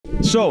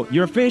So,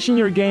 you're finishing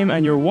your game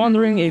and you're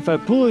wondering if a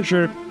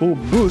publisher will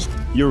boost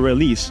your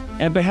release.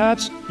 And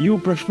perhaps you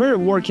prefer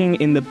working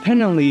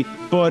independently,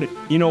 but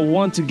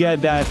want to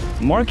get that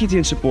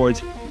marketing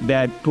support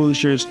that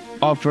publishers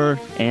offer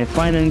and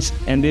finance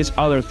and these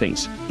other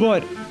things.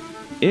 But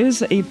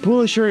is a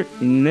publisher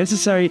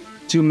necessary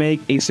to make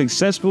a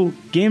successful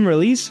game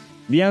release?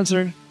 The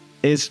answer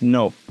is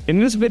no. In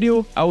this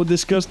video, I will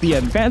discuss the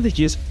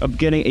advantages of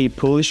getting a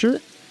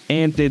publisher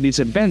and the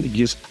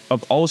disadvantages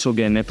of also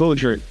getting a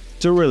publisher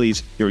to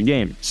release your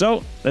game.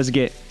 So let's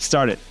get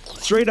started.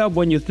 Straight up,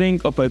 when you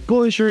think of a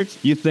publisher,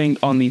 you think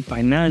on the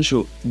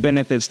financial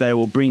benefits that it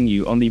will bring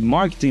you, on the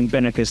marketing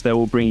benefits that it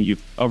will bring you,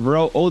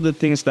 overall all the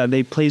things that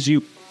they place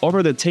you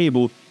over the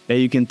table that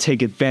you can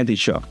take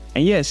advantage of.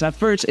 And yes, at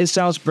first it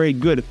sounds very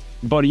good,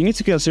 but you need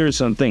to consider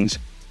some things.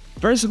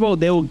 First of all,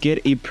 they will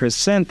get a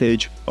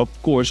percentage, of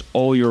course,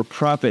 all your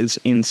profits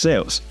in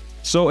sales.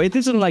 So it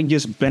isn't like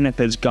just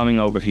benefits coming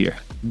over here.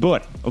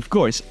 But, of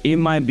course, it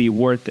might be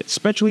worth it,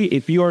 especially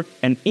if you're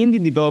an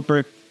indie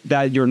developer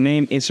that your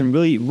name isn't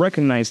really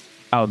recognized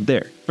out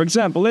there. For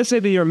example, let's say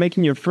that you're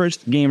making your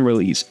first game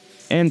release,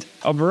 and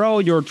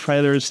overall your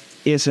trailers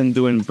isn't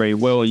doing very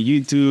well on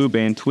YouTube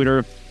and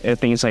Twitter and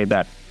things like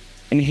that.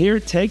 And here,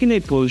 taking a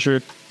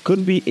publisher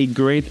could be a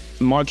great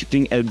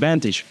marketing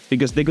advantage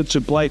because they could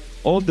supply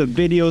all the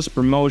videos,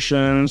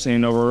 promotions,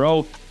 and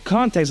overall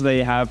context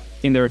they have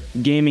in their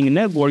gaming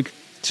network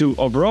to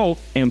overall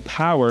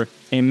empower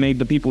and make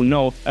the people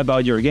know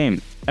about your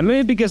game. And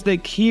maybe because they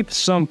keep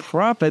some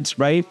profits,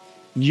 right,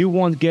 you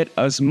won't get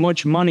as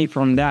much money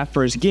from that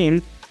first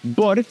game,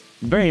 but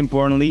very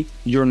importantly,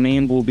 your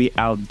name will be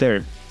out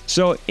there.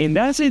 So in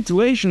that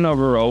situation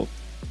overall,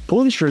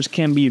 publishers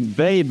can be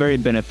very, very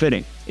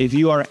benefiting if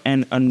you are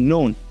an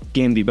unknown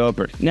game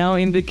developer. Now,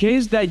 in the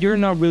case that you're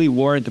not really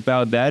worried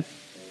about that,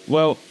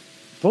 well,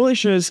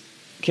 publishers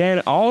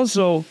can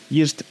also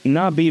just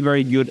not be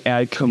very good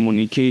at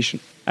communication.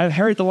 I've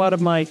heard a lot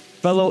of my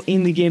fellow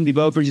indie game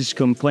developers just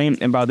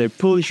complain about their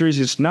publishers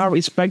just not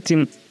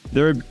respecting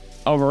their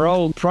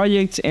overall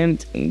project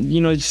and,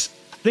 just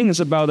things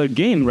about their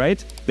game,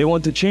 right? They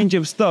want to change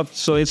up stuff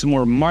so it's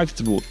more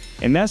marketable.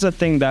 And that's the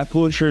thing that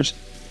publishers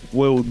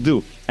will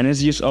do. And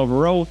it's just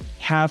overall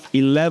have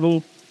a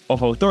level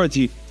of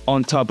authority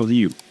on top of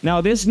you.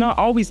 Now, this is not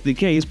always the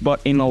case,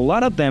 but in a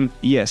lot of them,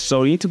 yes.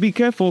 So you need to be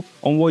careful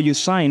on what you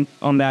sign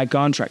on that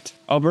contract.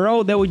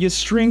 Overall, they will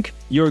just shrink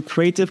your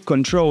creative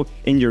control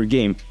in your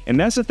game. And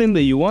that's the thing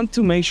that you want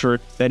to make sure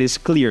that is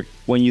clear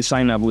when you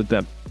sign up with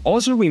them.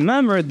 Also,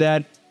 remember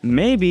that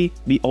maybe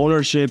the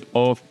ownership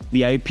of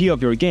the IP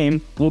of your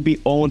game will be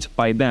owned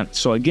by them.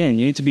 So again,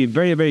 you need to be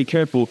very, very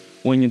careful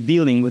when you're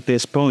dealing with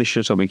these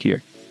publishers over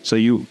here. So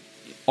you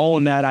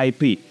own that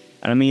IP.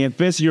 And I mean, if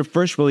this is your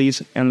first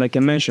release, and like I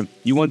mentioned,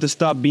 you want to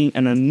stop being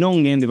an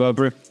unknown game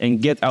developer and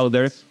get out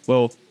there,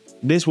 well,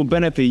 this will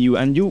benefit you,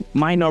 and you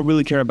might not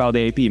really care about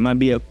the IP. It might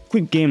be a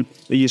quick game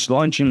that you're just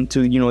launching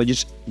to,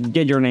 just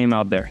get your name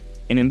out there.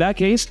 And in that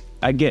case,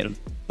 again,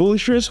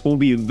 publishers will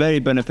be very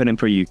benefiting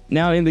for you.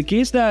 Now, in the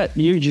case that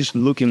you're just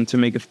looking to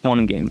make a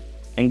fun game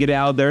and get it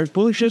out there,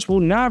 publishers will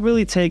not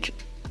really take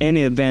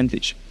any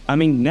advantage. I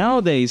mean,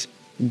 nowadays,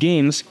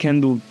 games can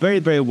do very,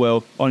 very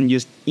well on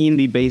just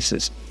indie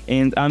basis.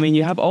 And I mean,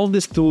 you have all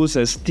these tools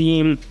as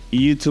Steam,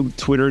 YouTube,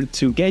 Twitter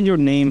to get your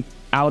name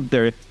out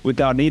there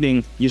without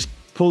needing just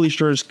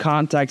publishers,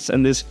 contacts,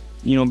 and this,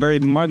 very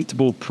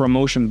marketable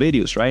promotion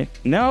videos, right?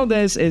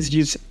 Nowadays, it's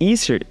just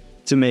easier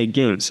to make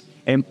games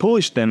and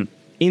publish them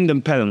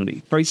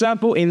independently. For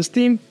example, in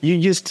Steam, you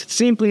just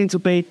simply need to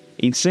pay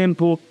a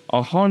simple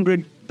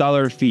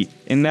 $100 fee,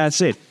 and that's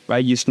it,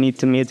 right? You just need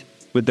to meet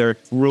with their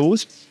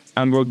rules,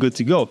 and we're good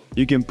to go.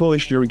 You can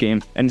publish your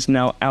game, and it's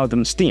now out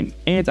on Steam.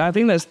 And I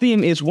think that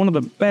Steam is one of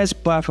the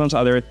best platforms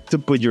out there to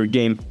put your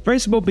game.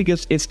 First of all,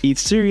 because it's a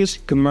serious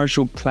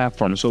commercial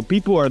platform, so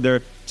people are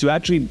there to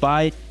actually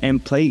buy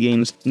and play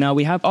games. Now,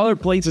 we have other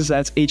places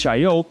as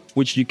itch.io,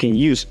 which you can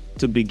use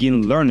to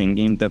begin learning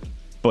game dev,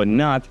 but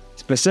not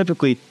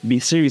specifically be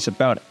serious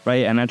about it,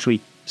 right? And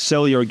actually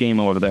sell your game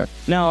over there.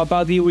 Now,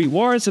 about the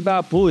rewards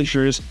about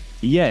publishers,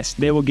 yes,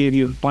 they will give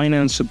you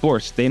finance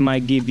support. They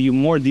might give you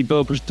more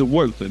developers to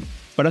work with.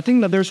 But I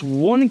think that there's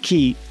one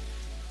key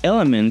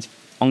element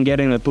on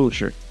getting a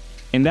publisher,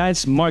 and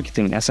that's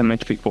marketing, as I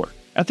mentioned before.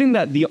 I think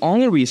that the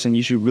only reason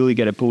you should really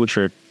get a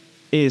publisher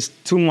is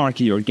to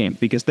market your game,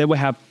 because they will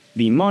have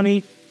the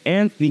money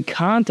and the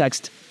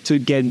context to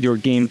get your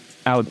game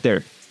out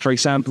there. For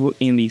example,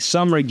 in the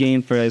Summer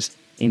Game Fest,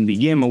 in the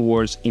Game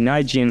Awards, in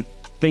IGN,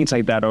 things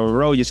like that.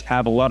 Overall, just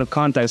have a lot of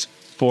contacts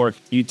for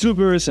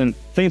YouTubers and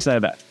things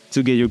like that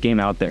to get your game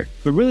out there.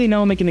 But really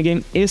now making a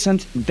game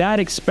isn't that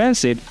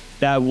expensive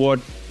that what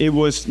it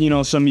was,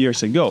 some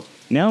years ago.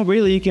 Now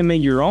really you can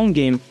make your own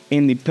game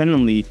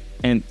independently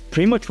and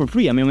pretty much for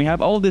free. I mean, we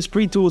have all these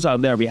free tools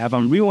out there. We have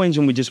Unreal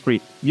Engine, which is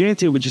free,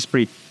 Unity, which is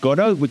free,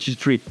 Godot, which is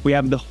free. We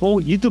have the whole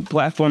YouTube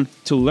platform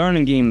to learn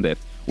and game dev.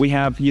 We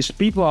have just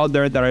people out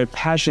there that are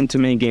passionate to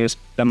make games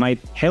that might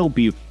help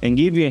you and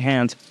give you a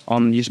hand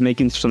on just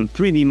making some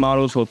 3D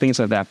models or things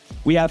like that.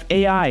 We have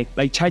AI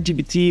like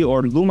ChatGPT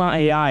or Luma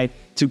AI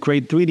to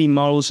create 3D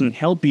models and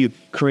help you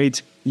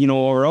create,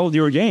 overall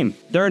your game.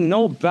 There are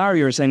no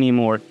barriers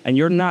anymore, and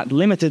you're not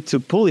limited to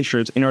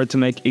publishers in order to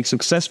make a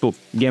successful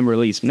game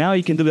release. Now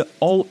you can do it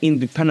all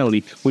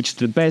independently, which is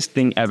the best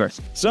thing ever.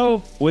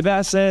 So with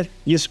that said,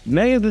 just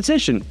make a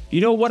decision.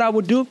 You know what I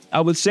would do?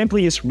 I would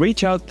simply just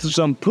reach out to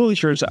some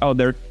publishers out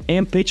there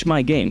and pitch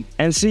my game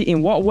and see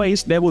in what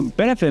ways they would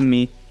benefit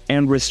me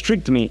and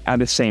restrict me at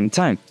the same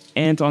time.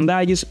 And on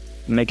that, just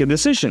make a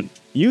decision.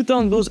 You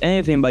don't lose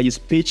anything by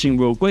just pitching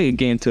real quick a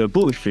game to a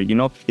publisher,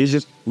 It's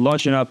just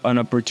launching up an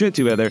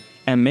opportunity together,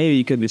 and maybe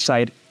you could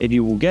decide if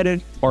you will get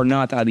it or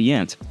not at the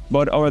end.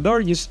 But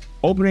although just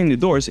opening the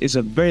doors is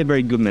a very,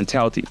 very good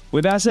mentality.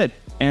 With that said,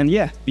 and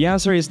yeah, the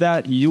answer is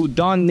that you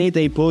don't need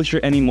a publisher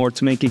anymore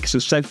to make a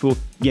successful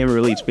game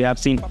release. We have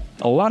seen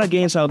a lot of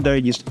games out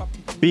there just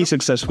be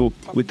successful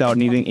without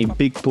needing a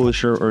big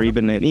publisher or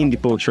even an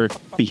indie publisher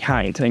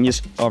behind, and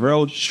just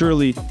overall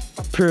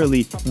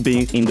purely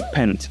being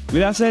independent.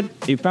 With that said,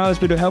 if you found this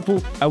video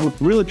helpful, I would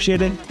really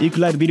appreciate it if you could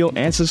like the video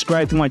and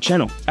subscribe to my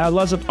channel. I have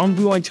lots of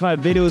ongoing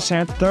videos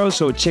and tutorials,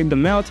 so check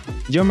them out.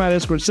 Join my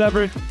Discord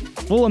server,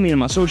 follow me on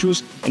my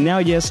socials, and now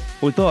yes,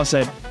 with all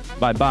said,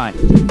 bye bye.